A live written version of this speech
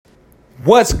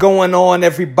What's going on,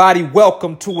 everybody?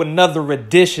 Welcome to another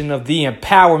edition of the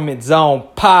Empowerment Zone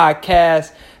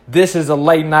podcast. This is a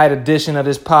late night edition of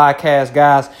this podcast,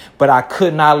 guys, but I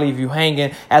could not leave you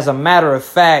hanging. As a matter of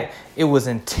fact, it was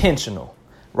intentional,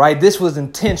 right? This was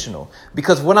intentional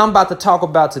because what I'm about to talk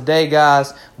about today,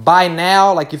 guys, by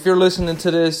now, like if you're listening to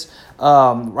this,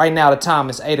 right now the time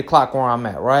is 8 o'clock where I'm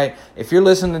at, right? If you're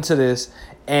listening to this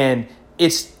and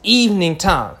it's evening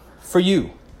time for you,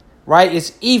 right?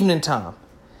 It's evening time.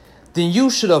 Then you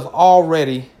should have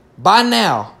already, by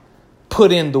now,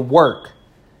 put in the work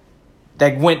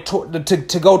that went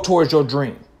to go towards your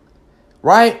dream,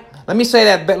 right? Let me say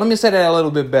that a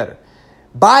little bit better.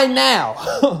 By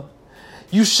now,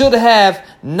 you should have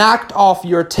knocked off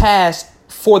your task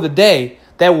for the day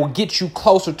that will get you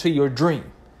closer to your dream.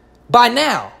 By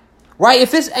now. Right?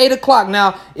 If it's 8 o'clock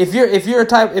now, if you're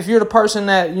the person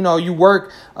that, you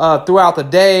work throughout the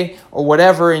day or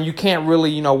whatever, and you can't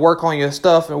really, work on your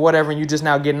stuff or whatever, and you just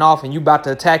now getting off and you about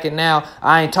to attack it now,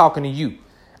 I ain't talking to you.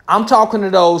 I'm talking to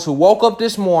those who woke up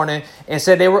this morning and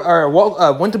said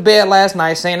went to bed last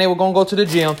night saying they were going to go to the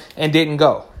gym and didn't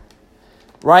go.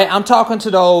 Right? I'm talking to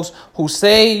those who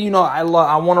say, I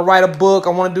want to write a book.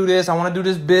 I want to do this. I want to do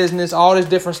this business, all this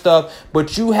different stuff.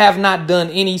 But you have not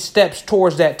done any steps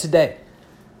towards that today.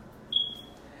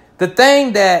 The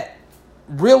thing that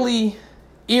really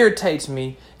irritates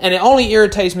me, and it only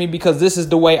irritates me because this is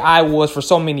the way I was for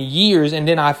so many years. And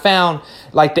then I found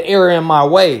like the error in my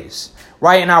ways.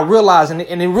 Right? And I realized, and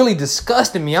it really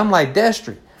disgusted me. I'm like,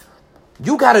 Destry,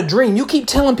 you got a dream. You keep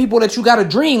telling people that you got a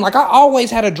dream. Like I always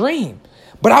had a dream.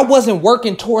 But I wasn't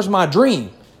working towards my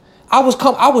dream. I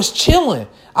was chilling.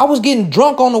 I was getting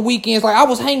drunk on the weekends. Like I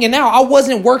was hanging out. I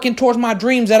wasn't working towards my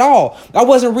dreams at all. I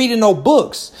wasn't reading no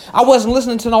books. I wasn't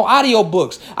listening to no audio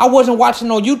books. I wasn't watching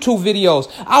no YouTube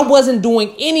videos. I wasn't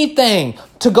doing anything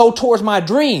to go towards my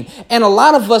dream. And a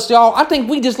lot of us, y'all, I think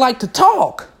we just like to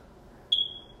talk.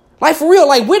 Like for real,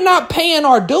 like we're not paying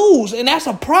our dues. And that's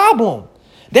a problem.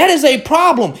 That is a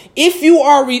problem. If you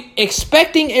are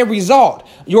expecting a result,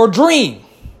 your dream,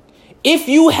 if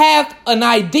you have an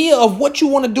idea of what you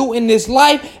want to do in this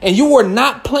life and you are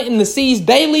not planting the seeds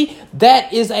daily,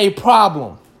 that is a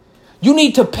problem. You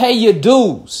need to pay your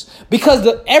dues because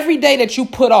every day that you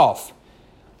put off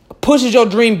pushes your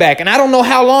dream back. And I don't know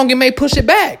how long it may push it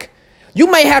back.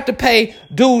 You may have to pay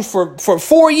dues for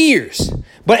 4 years,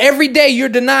 but every day you're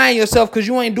denying yourself because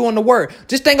you ain't doing the work.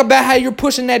 Just think about how you're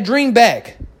pushing that dream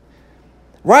back,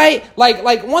 right?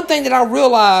 Like one thing that I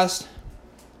realized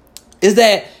is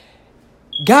that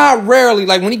God rarely,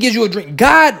 like when he gives you a dream,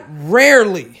 God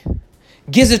rarely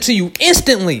gives it to you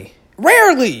instantly.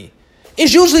 Rarely.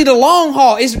 It's usually the long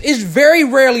haul. It's very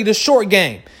rarely the short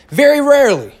game. Very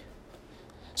rarely.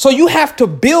 So you have to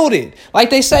build it.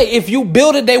 Like they say, if you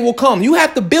build it, they will come. You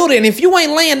have to build it. And if you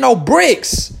ain't laying no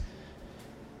bricks.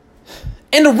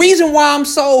 And the reason why I'm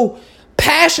so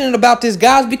passionate about this,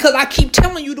 guys, because I keep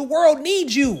telling you the world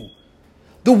needs you.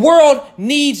 The world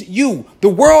needs you. The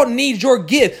world needs your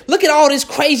gift. Look at all this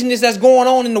craziness that's going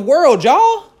on in the world,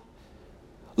 y'all.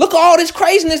 Look at all this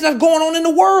craziness that's going on in the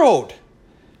world.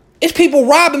 It's people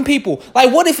robbing people.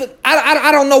 Like, what if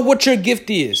I don't know what your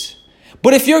gift is,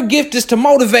 but if your gift is to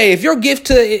motivate, if your gift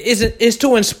is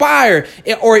to inspire,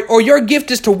 or your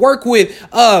gift is to work with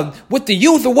the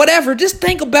youth or whatever, just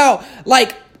think about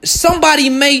like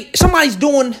somebody's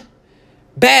doing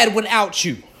bad without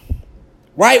you.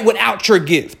 Right? Without your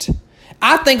gift.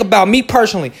 I think about me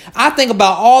personally. I think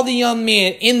about all the young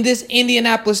men in this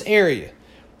Indianapolis area,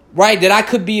 right, that I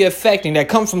could be affecting, that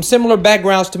come from similar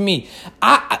backgrounds to me.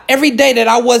 Every day that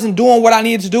I wasn't doing what I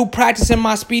needed to do, practicing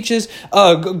my speeches,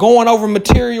 going over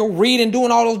material, reading, doing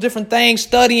all those different things,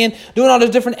 studying, doing all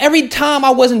those different. Every time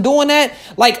I wasn't doing that,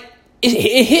 like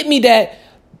it hit me that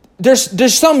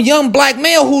there's some young black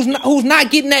male who's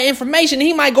not getting that information.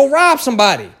 He might go rob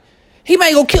somebody. He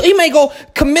may go kill. He may go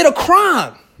commit a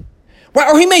crime,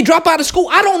 right? Or he may drop out of school.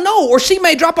 I don't know. Or she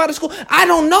may drop out of school. I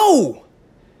don't know.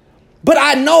 But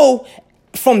I know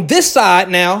from this side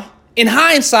now, in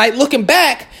hindsight, looking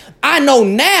back, I know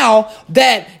now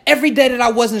that every day that I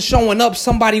wasn't showing up,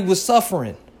 somebody was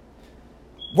suffering,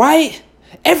 right?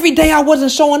 Every day I wasn't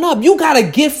showing up. You got a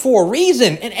gift for a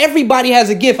reason, and everybody has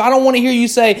a gift. I don't want to hear you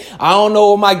say, I don't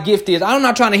know what my gift is. I'm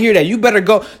not trying to hear that. You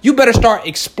better start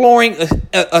exploring,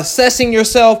 assessing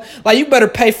yourself. Like you better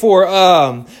pay for,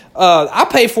 I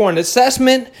pay for an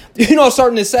assessment,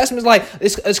 certain assessments, like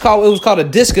it was called a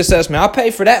DISC assessment. I pay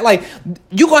for that. Like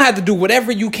you're going to have to do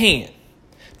whatever you can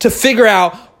to figure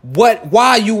out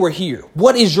why you were here.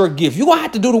 What is your gift? You're going to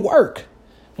have to do the work.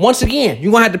 Once again,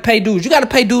 you're going to have to pay dues. You got to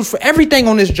pay dues for everything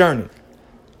on this journey.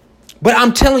 But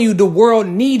I'm telling you, the world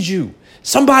needs you.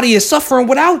 Somebody is suffering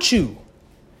without you.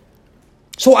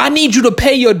 So I need you to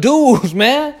pay your dues,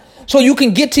 man. So you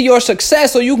can get to your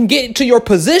success, so you can get to your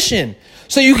position,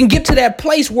 so you can get to that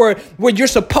place where you're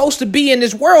supposed to be in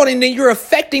this world, and then you're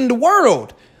affecting the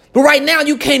world. But right now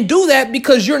you can't do that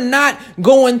because you're not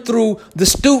going through the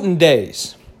student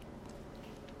days.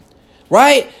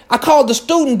 Right? I call it the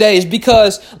student days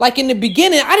because like in the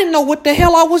beginning, I didn't know what the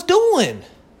hell I was doing.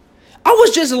 I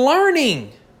was just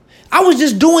learning. I was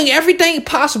just doing everything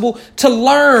possible to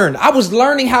learn. I was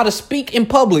learning how to speak in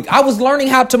public. I was learning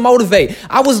how to motivate.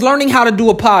 I was learning how to do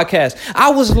a podcast.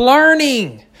 I was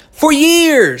learning for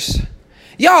years.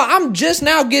 Y'all, I'm just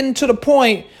now getting to the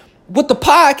point with the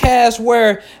podcast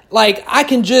where like I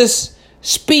can just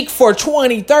speak for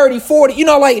 20, 30, 40,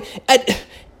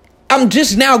 I'm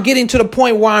just now getting to the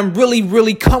point where I'm really,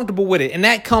 really comfortable with it. And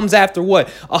that comes after what?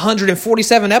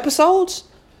 147 episodes?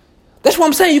 That's what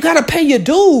I'm saying. You got to pay your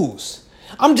dues.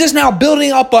 I'm just now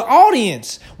building up an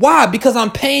audience. Why? Because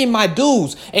I'm paying my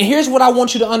dues. And here's what I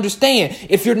want you to understand.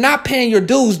 If you're not paying your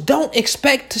dues, don't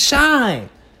expect to shine.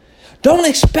 Don't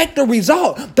expect a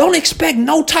result. Don't expect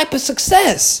no type of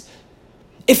success.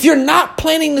 If you're not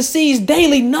planting the seeds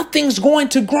daily, nothing's going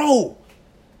to grow.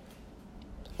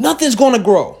 Nothing's going to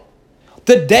grow.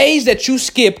 The days that you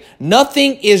skip,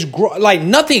 nothing is if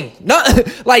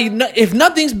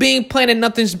nothing's being planted,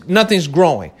 nothing's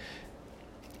growing.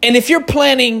 And if you're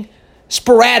planting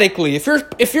sporadically,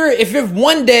 if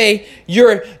one day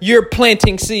you're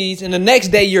planting seeds and the next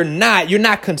day you're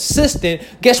not consistent,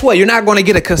 guess what? You're not going to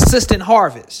get a consistent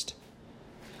harvest.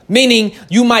 Meaning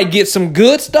you might get some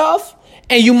good stuff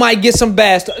and you might get some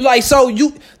bad stuff. So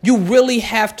you really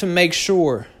have to make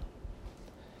sure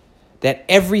that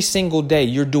every single day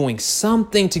you're doing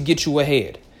something to get you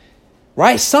ahead,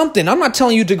 right? Something. I'm not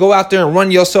telling you to go out there and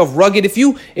run yourself rugged. If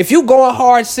you going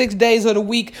hard 6 days of the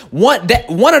week, one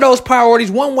of those priorities,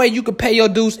 one way you could pay your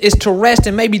dues is to rest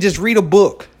and maybe just read a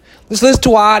book. Let's listen to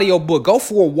an audio book. Go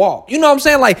for a walk. You know what I'm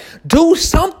saying? Like, do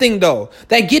something though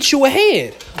that gets you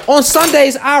ahead. On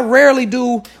Sundays, I rarely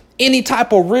do any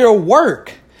type of real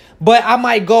work. But I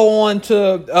might go on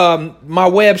to my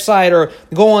website or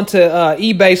go on to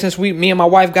eBay since me and my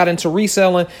wife got into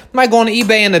reselling. I might go on to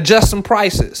eBay and adjust some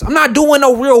prices. I'm not doing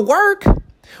no real work.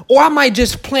 Or I might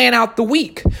just plan out the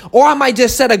week. Or I might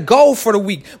just set a goal for the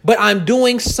week. But I'm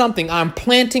doing something. I'm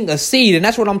planting a seed. And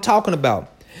that's what I'm talking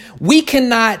about. We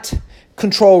cannot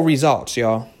control results,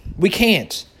 y'all. We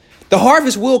can't. The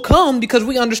harvest will come because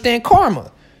we understand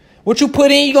karma. What you put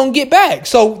in, you're going to get back.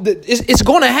 So it's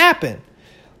going to happen.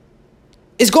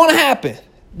 It's going to happen.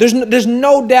 There's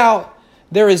no doubt.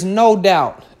 There is no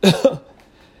doubt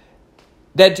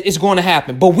that it's going to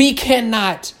happen. But we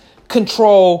cannot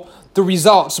control the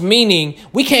results, meaning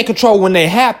we can't control when they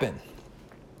happen.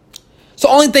 So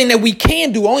only thing that we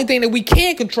can do, only thing that we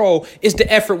can control is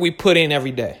the effort we put in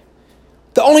every day.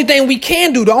 The only thing we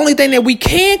can do, the only thing that we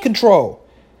can control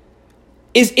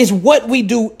is what we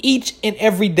do each and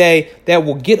every day that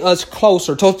will get us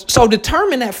closer. So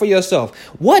determine that for yourself.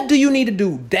 What do you need to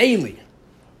do daily?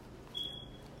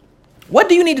 What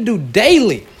do you need to do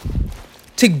daily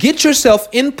to get yourself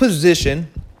in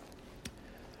position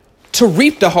to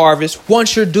reap the harvest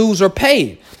once your dues are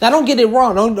paid? Now, don't get it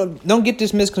wrong. Don't get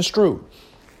this misconstrued.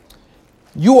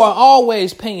 You are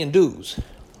always paying dues,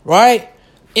 right?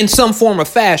 In some form or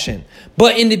fashion.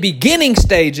 But in the beginning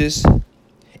stages,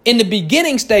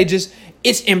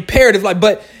 it's imperative.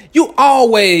 But you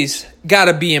always got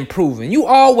to be improving. You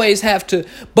always have to.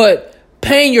 But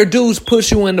paying your dues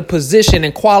puts you in the position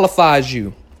and qualifies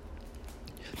you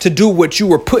to do what you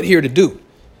were put here to do.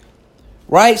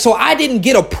 Right? So I didn't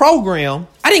get a program.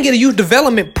 I didn't get a youth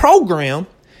development program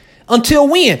until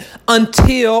when?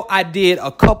 Until I did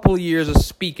a couple of years of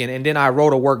speaking and then I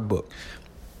wrote a workbook.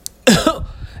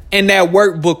 And that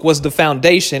workbook was the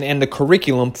foundation and the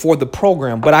curriculum for the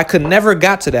program. But I could never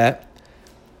got to that.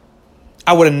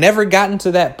 I would have never gotten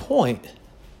to that point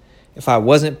if I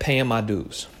wasn't paying my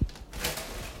dues.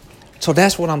 So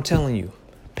that's what I'm telling you.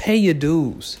 Pay your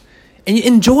dues. And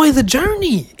enjoy the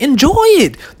journey. Enjoy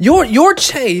it. Your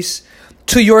chase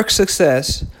to your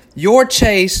success, your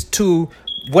chase to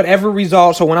whatever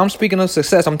result. So when I'm speaking of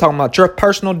success, I'm talking about your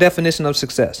personal definition of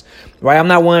success, right? I'm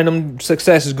not one of them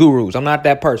success gurus. I'm not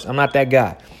that person. I'm not that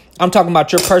guy. I'm talking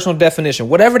about your personal definition,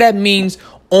 whatever that means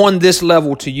on this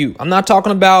level to you. I'm not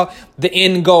talking about the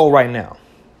end goal right now.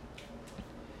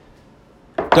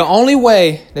 The only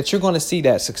way that you're going to see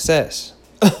that success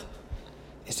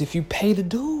is if you pay the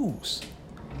dues.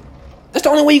 That's the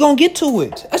only way you're going to get to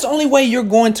it. That's the only way you're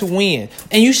going to win.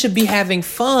 And you should be having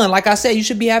fun. Like I said, you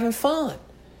should be having fun.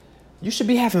 You should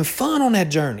be having fun on that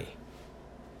journey.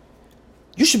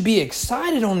 You should be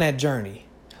excited on that journey.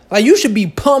 Like, you should be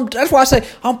pumped. That's why I say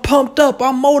I'm pumped up.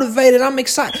 I'm motivated. I'm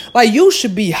excited. Like, you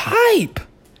should be hype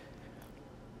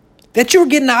that you're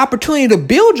getting the opportunity to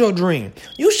build your dream.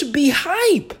 You should be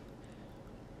hype.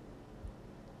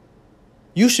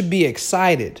 You should be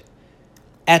excited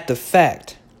at the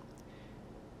fact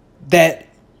that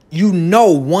you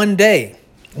know one day,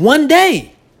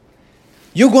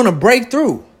 you're going to break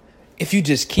through if you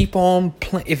just keep on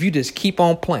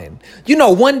playing. You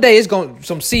know, one day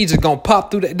some seeds are going to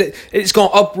pop through, it's going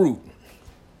to uproot.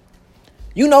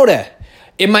 You know that.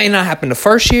 It may not happen the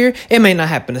first year, it may not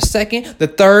happen the second, the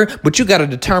third, but you got to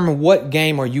determine what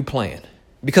game are you playing.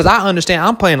 Because I understand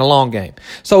I'm playing a long game.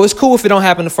 So it's cool if it don't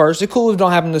happen the first. It's cool if it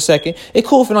don't happen the second. It's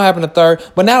cool if it don't happen the third.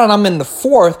 But now that I'm in the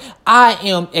fourth, I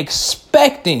am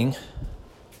expecting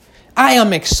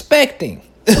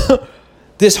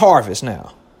this harvest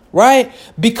now, right?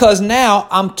 Because now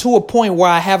I'm to a point where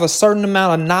I have a certain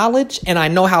amount of knowledge and I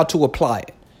know how to apply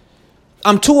it.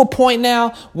 I'm to a point now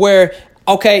where,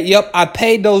 okay, yep, I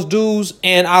paid those dues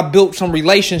and I built some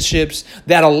relationships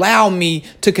that allow me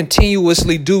to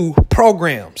continuously do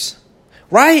programs,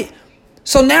 right?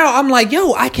 So now I'm like,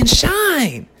 yo, I can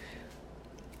shine.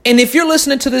 And if you're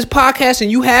listening to this podcast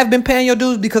and you have been paying your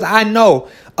dues, because I know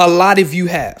a lot of you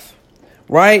have,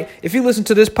 right? If you listen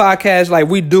to this podcast like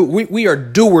we are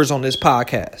doers on this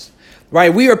podcast.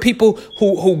 Right, we are people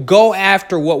who go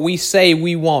after what we say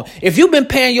we want. If you've been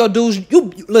paying your dues,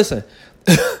 you listen.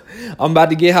 I'm about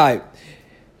to get hyped.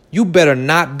 You better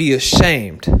not be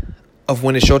ashamed of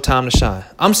when it's your time to shine.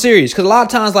 I'm serious, because a lot of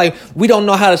times, like, we don't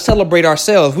know how to celebrate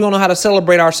ourselves. We don't know how to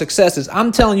celebrate our successes.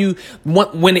 I'm telling you,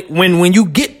 when you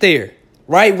get there,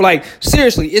 right? Like,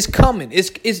 seriously, it's coming.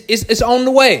 It's on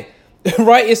the way.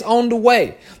 Right? It's on the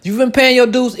way. You've been paying your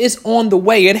dues. It's on the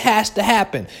way. It has to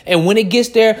happen. And when it gets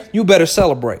there, you better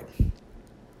celebrate.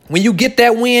 When you get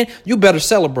that win, you better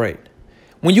celebrate.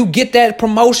 When you get that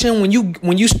promotion, when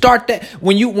you start that,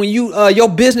 when your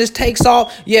business takes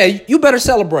off, yeah, you better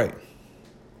celebrate.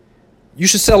 You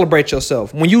should celebrate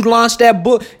yourself. When you launch that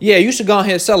book, yeah, you should go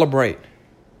ahead and celebrate.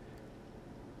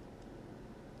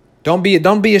 Don't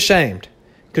be ashamed,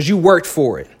 because you worked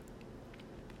for it.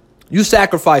 You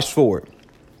sacrificed for it.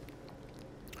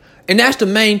 And that's the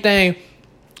main thing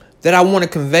that I want to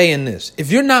convey in this.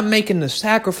 If you're not making the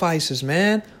sacrifices,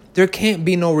 man, there can't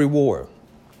be no reward.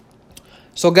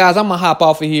 So, guys, I'm going to hop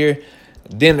off of here.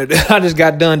 Dinner. I just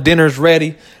got done. Dinner's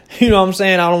ready. You know what I'm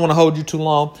saying? I don't want to hold you too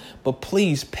long. But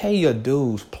please pay your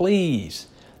dues. Please.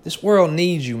 This world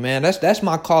needs you, man. That's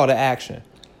my call to action.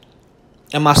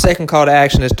 And my second call to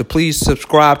action is to please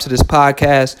subscribe to this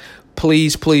podcast.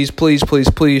 Please, please, please, please,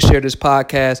 please share this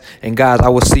podcast. And guys, I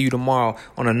will see you tomorrow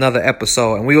on another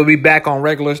episode. And we will be back on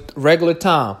regular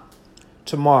time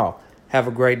tomorrow. Have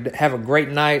a great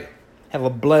night. Have a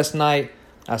blessed night.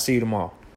 I'll see you tomorrow.